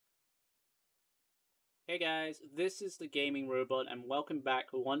Hey guys, this is the Gaming Robot and welcome back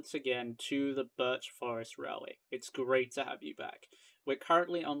once again to the Birch Forest Railway. It's great to have you back. We're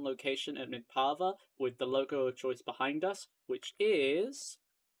currently on location at Midpava with the loco of choice behind us, which is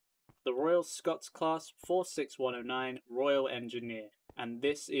the Royal Scots Class 46109 Royal Engineer. And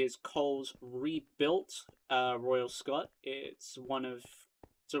this is Cole's rebuilt Royal Scot. It's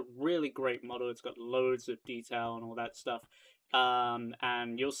a really great model. It's got loads of detail and all that stuff.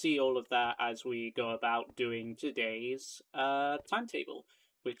 And you'll see all of that as we go about doing today's timetable,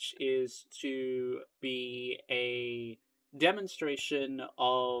 which is to be a demonstration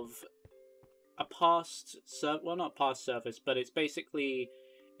of a not past service, but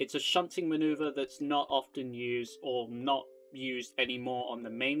it's a shunting maneuver that's not often used or not used anymore on the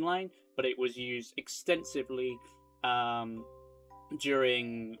main line, but it was used extensively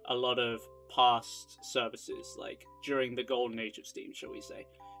during a lot of past services, like during the golden age of Steam, shall we say.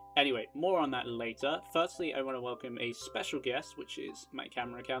 Anyway, more on that later. Firstly, I want to welcome a special guest, which is my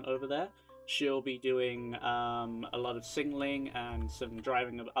camera account over there. She'll be doing a lot of signaling and some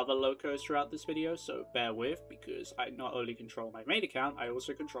driving of other locos throughout this video, so bear with, because I not only control my main account, I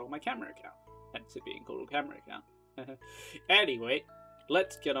also control my camera account, hence it being called a camera account. Anyway,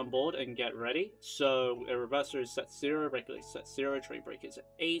 let's get on board and get ready. So, a reverser is set 0, regulator set 0, train brake is at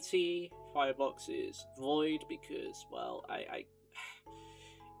 80, firebox is void because, well, I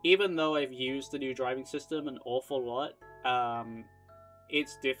even though I've used the new driving system an awful lot,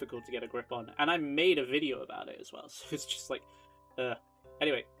 it's difficult to get a grip on. And I made a video about it as well, so it's just like,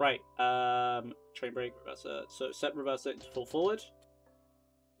 anyway, right, train brake, reverser. So, set reverser into full forward,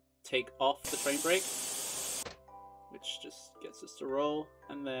 take off the train brake, which just gets us to roll,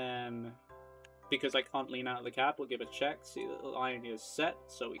 and then, because I can't lean out of the cab, we'll give a check, see that the line is set,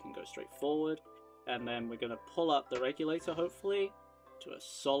 so we can go straight forward, and then we're going to pull up the regulator, hopefully, to a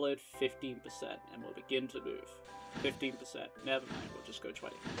solid 15%, and we'll begin to move. 15%, never mind, we'll just go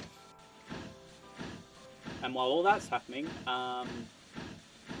 20. And while all that's happening,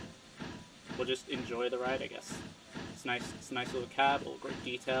 we'll just enjoy the ride, I guess. It's a nice little cab, all great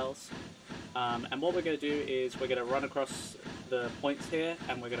details. And what we're going to do is we're going to run across the points here,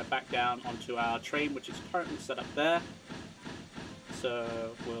 and we're going to back down onto our train, which is currently set up there.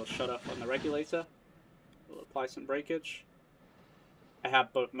 So we'll shut off on the regulator. We'll apply some breakage. I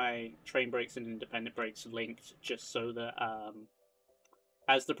have both my train brakes and independent brakes linked, just so that,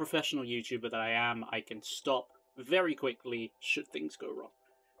 as the professional YouTuber that I am, I can stop very quickly should things go wrong.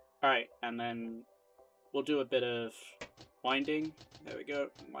 Alright, and then we'll do a bit of winding. There we go.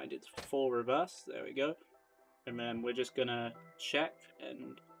 Wind it to full reverse. There we go. And then we're just gonna check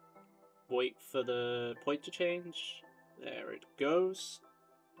and wait for the point to change. There it goes.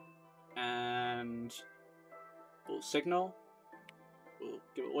 And we'll signal. We'll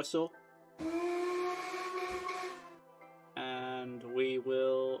give it a whistle. And we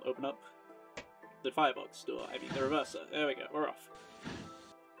will open up the firebox door. I mean the reverser. There we go. We're off.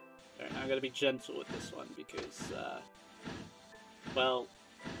 Alright, now I'm gonna be gentle with this one because well,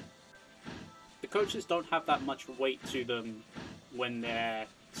 the coaches don't have that much weight to them when they're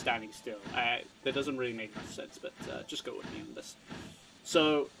standing still. That doesn't really make much sense, but just go with me on this.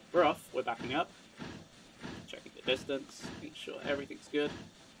 So, we're off, we're backing up, checking the distance, making sure everything's good.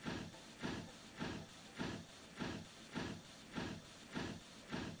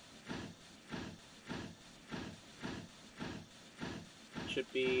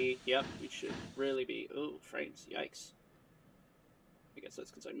 Should be, yep, we should really be, ooh, frames, yikes. I guess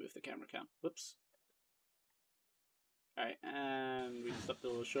that's because I moved the camera count. Whoops. Alright, and we stopped a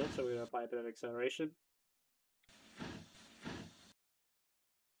little short, so we're going to apply a bit of acceleration.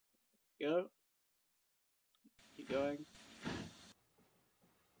 Go. Keep going.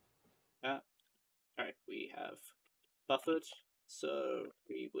 Yeah. Alright, we have buffered, so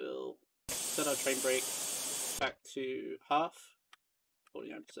we will set our train brake back to half.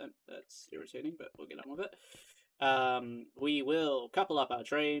 49%, that's irritating, but we'll get on with it. We will couple up our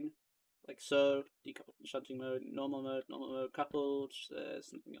train, like so, decouple from shunting mode, normal mode, coupled,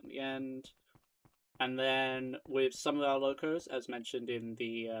 there's nothing on the end. And then with some of our locos, as mentioned in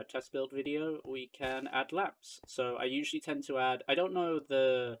the test build video, we can add lamps. So I usually tend to add, I don't know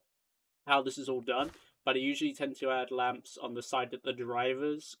how this is all done, but I usually tend to add lamps on the side that the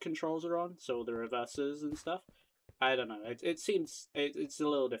driver's controls are on, so the reversers and stuff. I don't know, it seems, it's a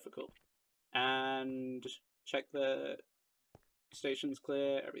little difficult. And check the station's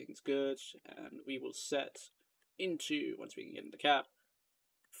clear, everything's good, and we will set into, once we can get in the cab,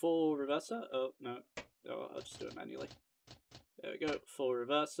 full reverser. Oh, no, I'll just do it manually. There we go, full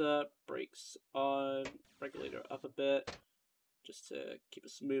reverser, brakes on, regulator up a bit, just to keep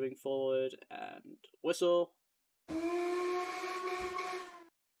us moving forward, and whistle.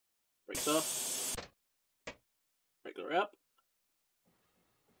 Brakes off. Regular up.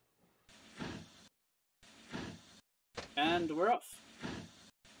 And we're off.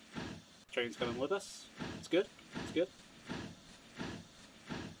 Train's coming with us. It's good. It's good.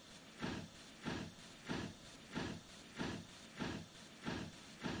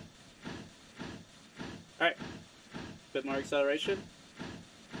 Alright. Bit more acceleration.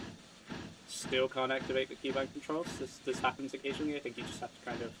 Still can't activate the keybind controls. This happens occasionally. I think you just have to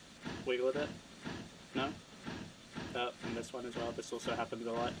kind of wiggle with it. No? Oh, and this one as well. This also happens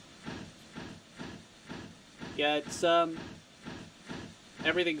a lot. Yeah, it's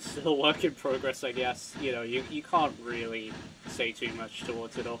everything's still work in progress, I guess. You know, you can't really say too much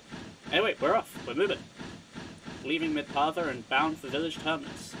towards it all. Anyway, we're off. We're moving. Leaving Midpather and bound for village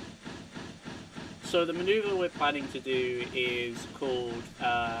terminus. So the maneuver we're planning to do is called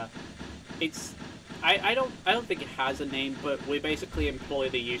I don't think it has a name, but we basically employ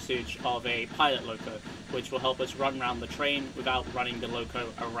the usage of a pilot loco, which will help us run around the train without running the loco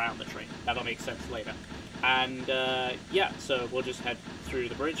around the train. That'll make sense later. And yeah, so we'll just head through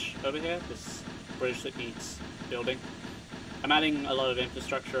the bridge over here, this bridge that needs building. I'm adding a lot of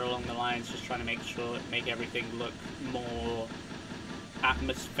infrastructure along the lines, just trying to make everything look more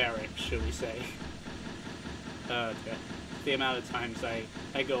atmospheric, shall we say. Okay. The amount of times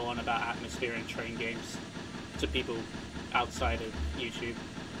I go on about atmosphere in train games to people outside of YouTube,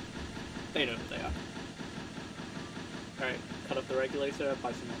 they know who they are. Alright, cut off the regulator,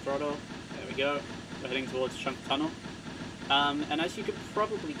 apply some more throttle, there we go. We're heading towards Chunk Tunnel. And as you could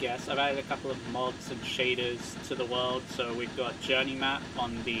probably guess, I've added a couple of mods and shaders to the world. So we've got Journey Map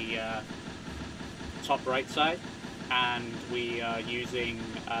on the top right side, and we are using,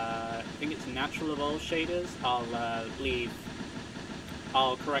 I think it's Natural Evolve shaders.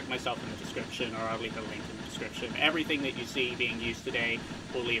 I'll correct myself in the description, or I'll leave a link in the description. Everything that you see being used today,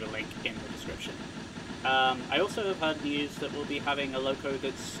 we'll leave a link in the description. I also have heard news that we'll be having a loco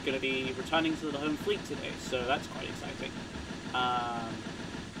that's going to be returning to the home fleet today, so that's quite exciting.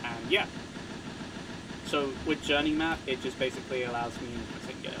 And yeah, so with Journey Map, it just basically allows me, if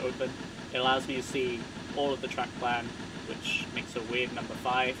I can get it open, it allows me to see all of the track plan, which makes a weird number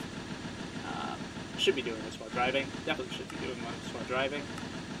 5. Should be doing this while driving, definitely should be doing this while driving.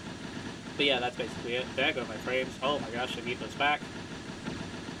 But yeah, that's basically it. There go my frames. Oh my gosh, I need those back.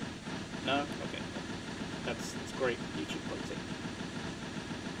 No? Okay. That's great YouTube quality.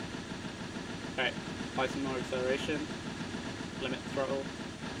 Alright, apply some more acceleration. Limit throttle.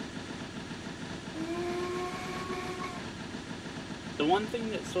 The one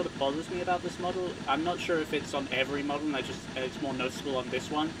thing that sort of bothers me about this model, I'm not sure if it's on every model, and it's more noticeable on this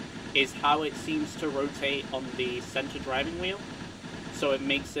one, is how it seems to rotate on the center driving wheel. So it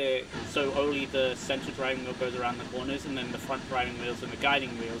makes it so only the center driving wheel goes around the corners, and then the front driving wheels and the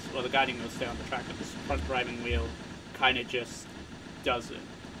guiding wheels, or the guiding wheels stay on the track, but the front driving wheel kind of just doesn't,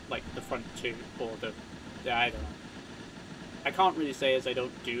 like the front two, or I don't know. I can't really say as I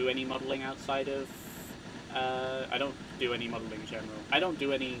don't do any modeling outside of, I don't do any modeling in general. I don't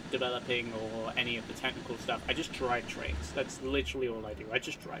do any developing or any of the technical stuff. I just drive trains. That's literally all I do. I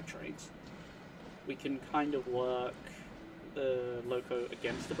just drive trains. We can kind of work the loco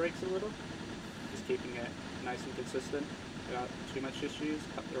against the brakes a little, just keeping it nice and consistent without too much issues.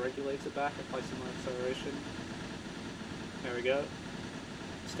 Cut the regulator back, apply some more acceleration. There we go.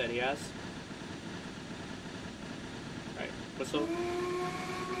 Steady as. Right, whistle.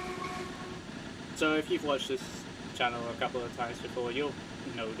 So if you've watched this channel a couple of times before, you'll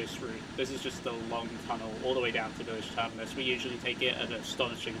know this route. This is just a long tunnel all the way down to Village Terminus. We usually take it at an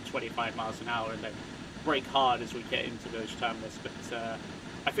astonishing 25 miles an hour and then brake hard as we get into Village Terminus. But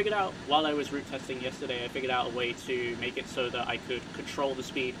I figured out, while I was route testing yesterday, I figured out a way to make it so that I could control the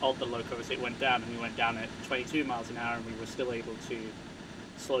speed of the loco as it went down, and we went down at 22 miles an hour and we were still able to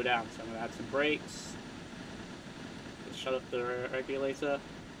slow down. So I'm going to add some brakes. Let's shut off the regulator.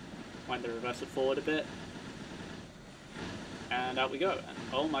 Wind the reverser forward a bit, and out we go. And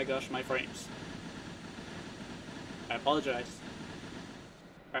oh my gosh, my frames. I apologize.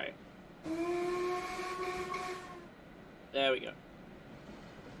 Alright. There we go.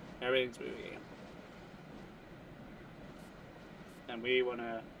 Everything's moving again. And we want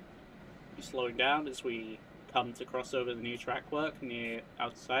to be slowing down as we come to cross over the new track work near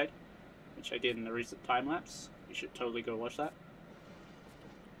outside, which I did in the recent time lapse. You should totally go watch that.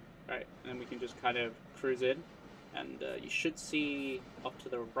 Right, and then we can just kind of cruise in, and you should see off to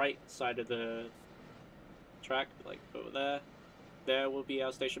the right side of the track, like over there will be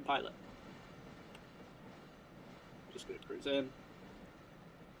our station pilot. Just gonna cruise in,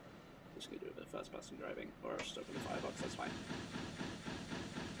 just gonna do it with the first person driving, or just open the firebox, that's fine.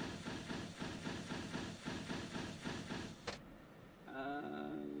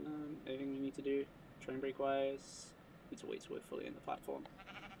 Anything we need to do, train brake wise? Need to wait till we're fully in the platform.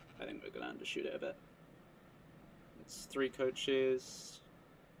 I think we're gonna undershoot it a bit. It's 3 coaches,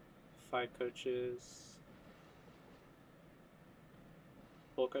 5 coaches,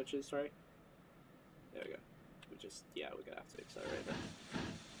 4 coaches, sorry. There we go. We're gonna have to accelerate it.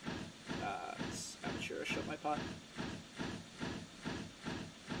 It's amateurish on my part.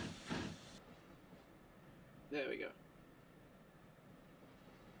 There we go.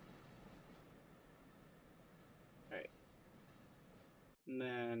 Alright. And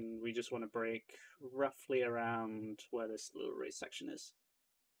then we just want to brake roughly around where this little race section is.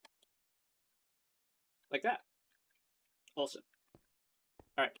 Like that. Awesome.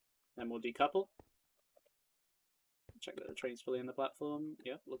 Alright, then we'll decouple. Check that the train's fully in the platform.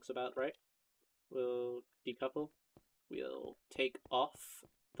 Yeah, looks about right. We'll decouple. We'll take off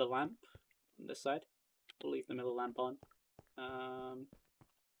the lamp on this side. We'll leave the middle lamp on. And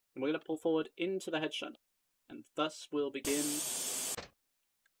we're going to pull forward into the head shunt. And thus we'll begin...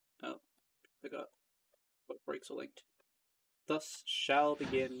 Oh, forgot what brakes are linked. Thus shall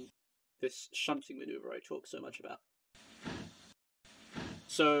begin this shunting maneuver I talk so much about.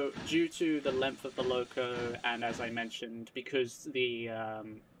 So, due to the length of the loco, and as I mentioned, because the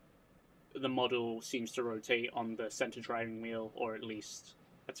model seems to rotate on the center driving wheel, or at least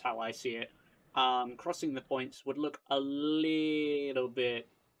that's how I see it, crossing the points would look a little bit...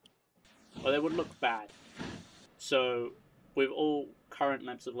 well, they would look bad. So, with all current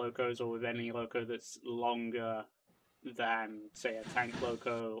lengths of locos, or with any loco that's longer than, say, a tank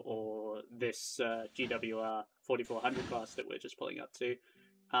loco, or this GWR 4400 class that we're just pulling up to,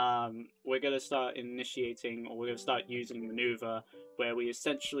 we're going to start initiating, or we're going to start using maneuver where we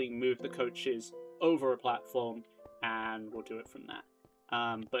essentially move the coaches over a platform, and we'll do it from that.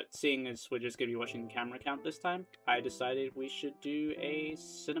 But seeing as we're just going to be watching the camera count this time, I decided we should do a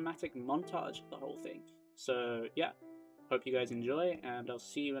cinematic montage of the whole thing. So yeah, hope you guys enjoy, and I'll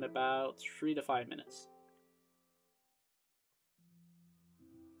see you in about 3 to 5 minutes.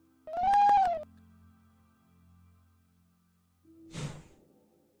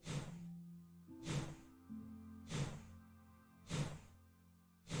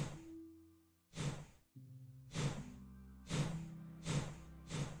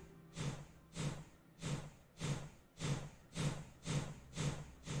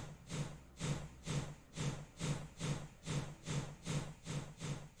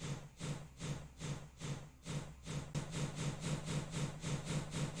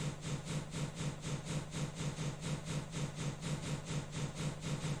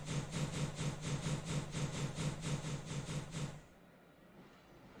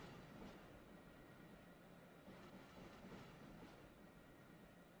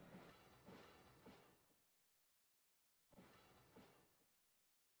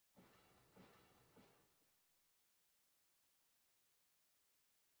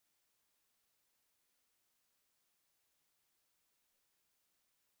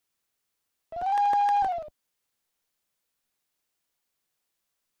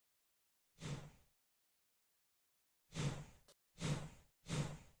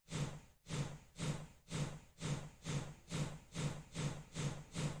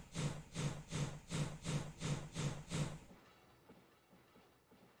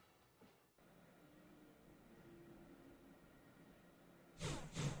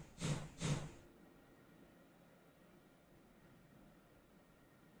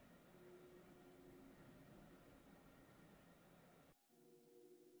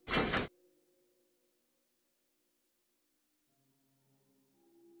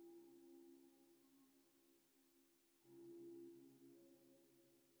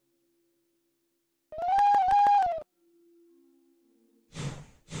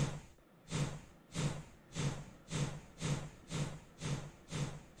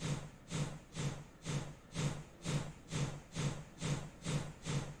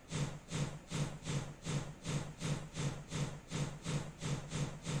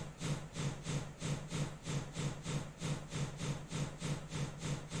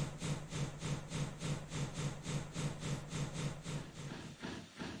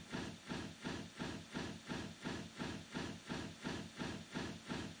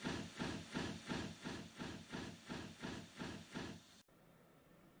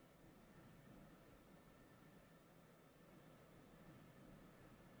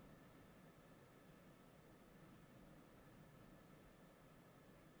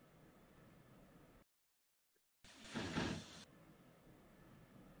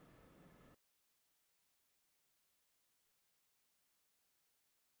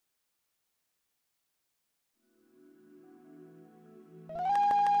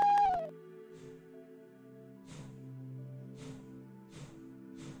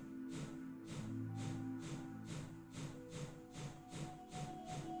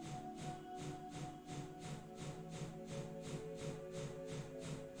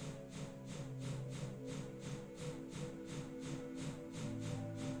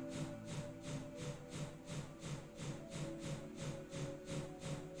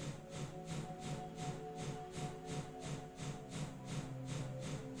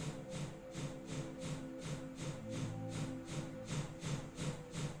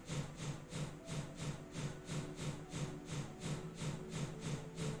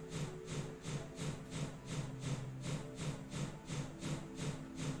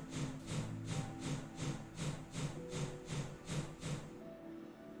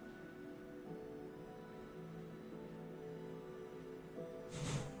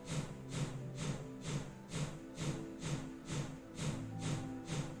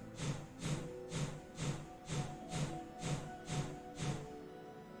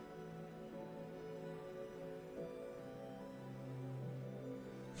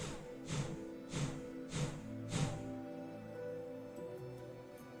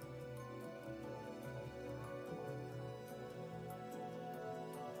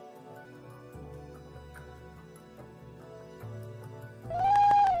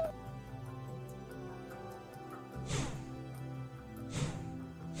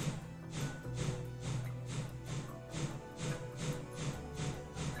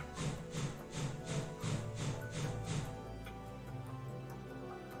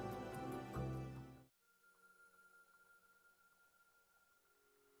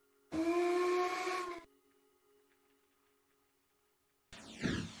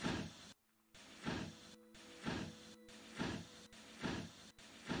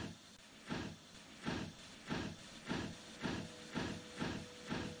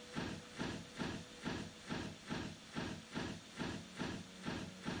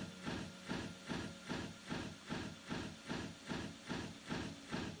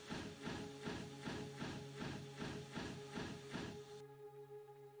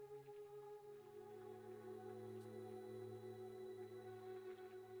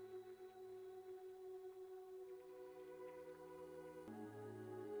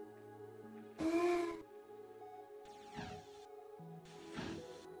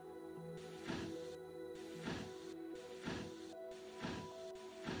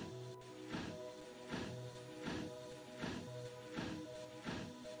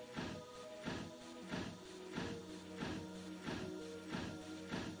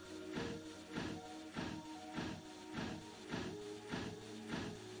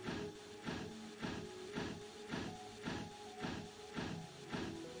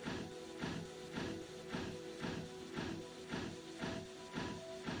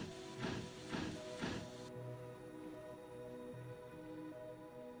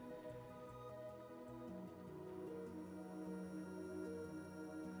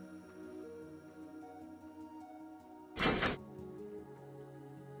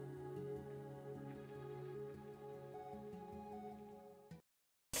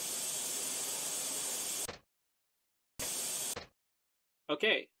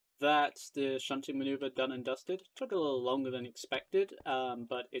 Okay, that's the shunting maneuver done and dusted. Took a little longer than expected,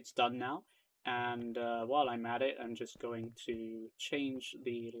 but it's done now. And while I'm at it, I'm just going to change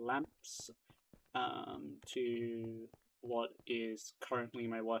the lamps to what is currently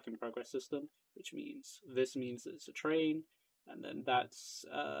my work in progress system, which means this means that it's a train, and then that's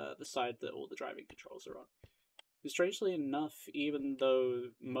the side that all the driving controls are on. Strangely enough, even though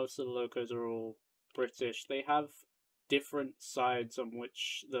most of the locos are all British, they have different sides on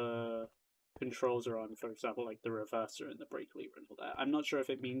which the controls are on. For example, like the reverser and the brake lever and all that. I'm not sure if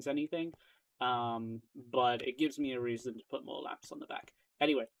it means anything, but it gives me a reason to put more lamps on the back.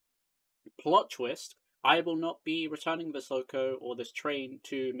 Anyway, plot twist. I will not be returning this loco or this train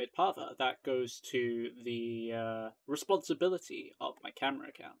to Midparva. That goes to the responsibility of my camera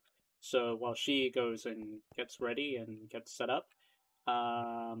account. So while she goes and gets ready and gets set up,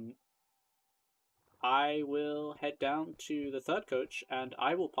 I will head down to the third coach and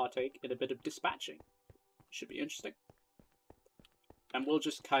I will partake in a bit of dispatching. Should be interesting. And we'll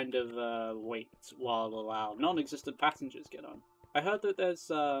just kind of wait while allow non-existent passengers get on. I heard that there's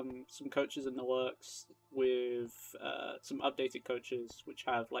some coaches in the works with some updated coaches which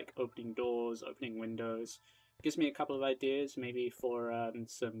have like opening doors, opening windows. Gives me a couple of ideas, maybe for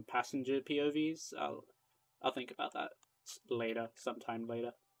some passenger POVs. I'll think about that later, sometime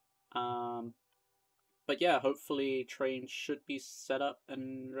later. But yeah, hopefully train should be set up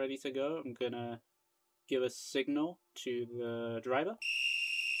and ready to go. I'm gonna give a signal to the driver.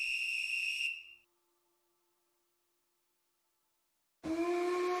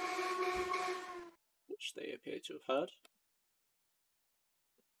 Which they appear to have heard.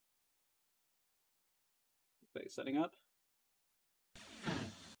 They're setting up.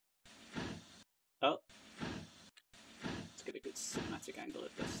 Oh. Let's get a good cinematic angle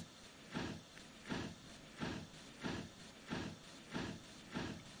at this.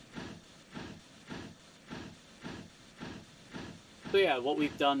 So yeah, what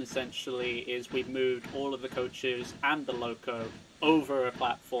we've done essentially is we've moved all of the coaches and the loco over a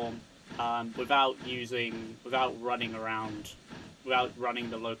platform without running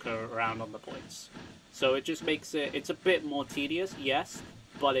the loco around on the points. So it just makes it's a bit more tedious, yes,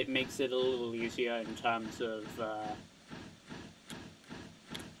 but it makes it a little easier in terms of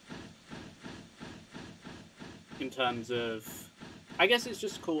I guess it's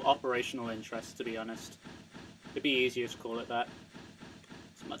just called operational interest, to be honest. It'd be easier to call it that.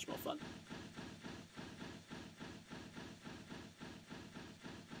 It's much more fun.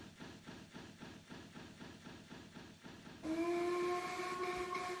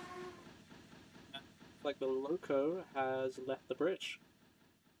 Like the loco has left the bridge,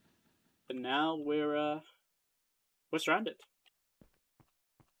 and now we're stranded,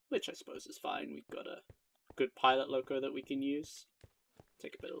 which I suppose is fine. We've got a good pilot loco that we can use.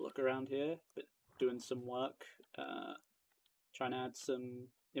 Take a bit of a look around here, but doing some work, trying to add some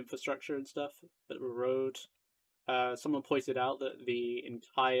infrastructure and stuff. Bit of a road. Someone pointed out that the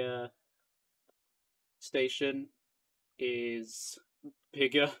entire station is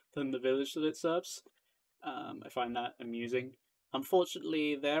bigger than the village that it serves. I find that amusing.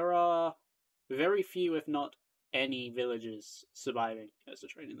 Unfortunately, there are very few, if not any, villages surviving. There's a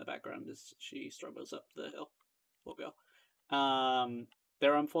train in the background as she struggles up the hill. Poor girl.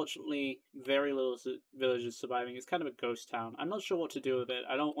 There are unfortunately very little villages surviving. It's kind of a ghost town. I'm not sure what to do with it.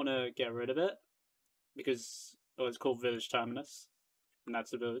 I don't want to get rid of it because it's called Village Terminus, and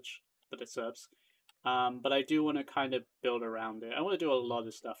that's the village that it serves. But I do want to kind of build around it. I want to do a lot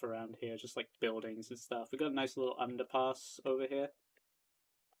of stuff around here, just like buildings and stuff. We've got a nice little underpass over here.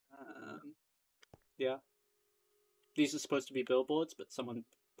 Yeah. These are supposed to be billboards, but someone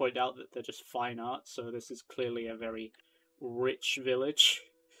pointed out that they're just fine art, so this is clearly a very rich village.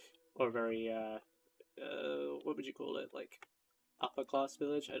 Or very, what would you call it? Like, upper class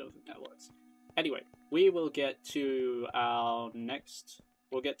village? I don't think that works. Anyway, we will get to our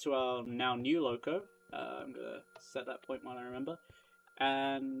now new loco. I'm gonna set that point while I remember.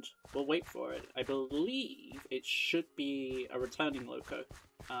 And we'll wait for it. I believe it should be a returning loco,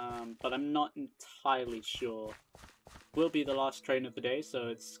 but I'm not entirely sure. Will be the last train of the day, so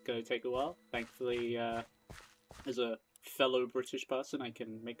it's gonna take a while. Thankfully, as a fellow British person, I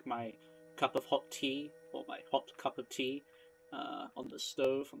can make my cup of hot tea, or my hot cup of tea, on the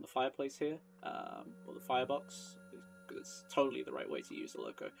stove, on the fireplace here, or the firebox. It's totally the right way to use the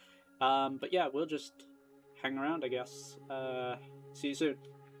loco. But yeah, we'll just hang around, I guess. See you soon.